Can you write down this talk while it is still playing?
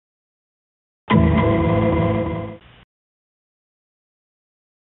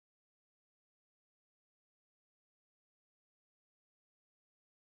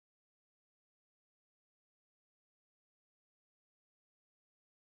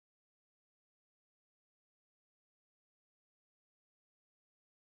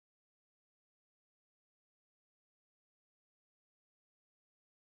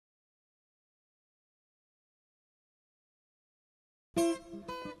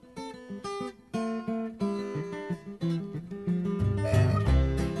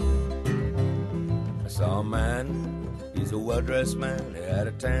saw a man, he's a well-dressed man, he had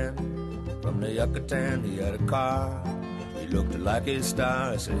a tan. From the Yucatan, he had a car, he looked like a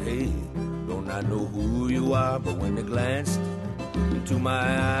star. I said, hey, don't I know who you are? But when they glanced into my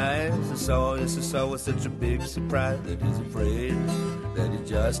eyes, I saw with such a big surprise that he's afraid that he's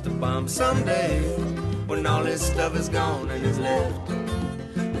just a bum someday. When all his stuff is gone and is left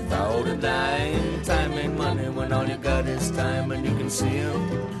without a dime. Time ain't money when all you got is time, and you can see him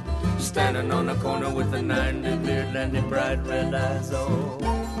standing on the corner with a 90 beard and the bright red eyes. Oh,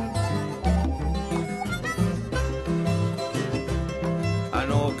 I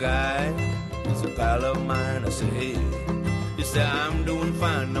know a guy, he's a pal of mine. I say, hey, you say I'm doing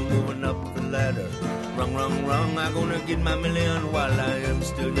fine, I'm moving up the ladder. Rung, rung, rung, I'm gonna get my million while I am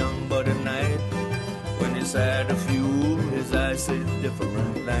still young. But at night, when he's had a few, his eyes say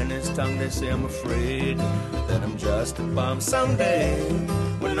different, and his tongue they say I'm afraid that I'm just a bum someday.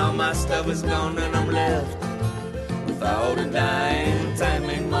 When all my stuff is gone and I'm left without a dime. Time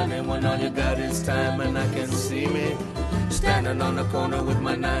ain't money when all you got is time, and I can see me standing on the corner with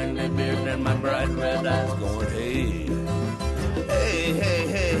my 90 beard and my bright red eyes going, hey, hey, hey,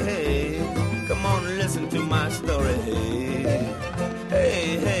 hey, hey, come on and listen to my story, hey,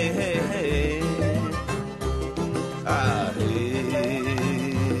 hey, hey, hey, hey, ah, hey.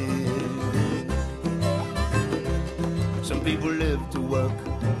 Some people live to work,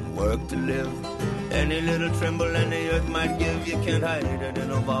 work to live. Any little tremble and the earth might give. You can't hide it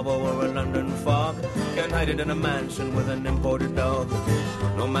in a Volvo or a London fog. Can't hide it in a mansion with an imported dog.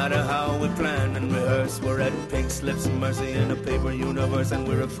 No matter how we plan and rehearse, we're at pink slips and mercy in a paper universe, and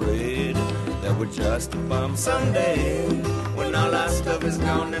we're afraid that we're just a bum someday. When all our stuff is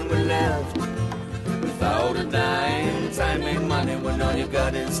gone and we're left without a dime. Time ain't money when all you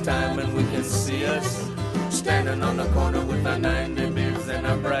got is time, and we can see us standing on the corner with our 90 beers and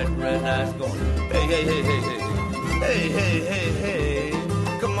our bright red eyes going, hey, hey, hey, hey, hey, hey, hey, hey,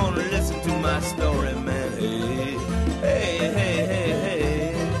 hey, come on and listen to my story, man, hey, hey, hey, hey,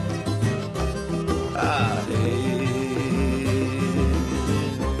 hey, ah, hey.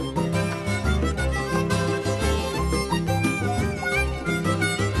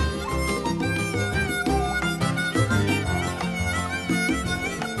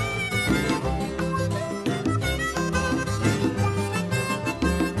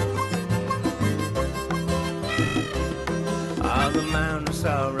 The man of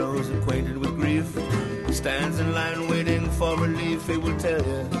sorrows, acquainted with grief, stands in line waiting for relief. He will tell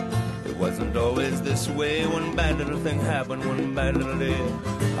you it wasn't always this way. One bad little thing happened one bad little day.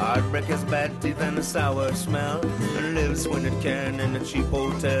 Heartbreak has bad teeth and a sour smell, and lives when it can in a cheap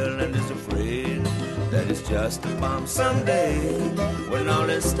hotel, and is afraid that it's just a bomb someday. When all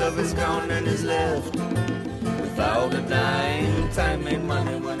his stuff is gone and is left without a dime. Time ain't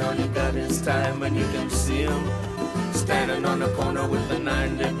money when all you got is time, and you can see him standing on the corner with the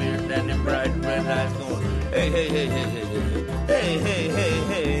 90 beard and the bright red eyes going, hey, hey, hey, hey, hey, hey, hey, hey,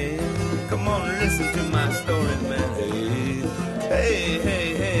 hey, come on and listen to my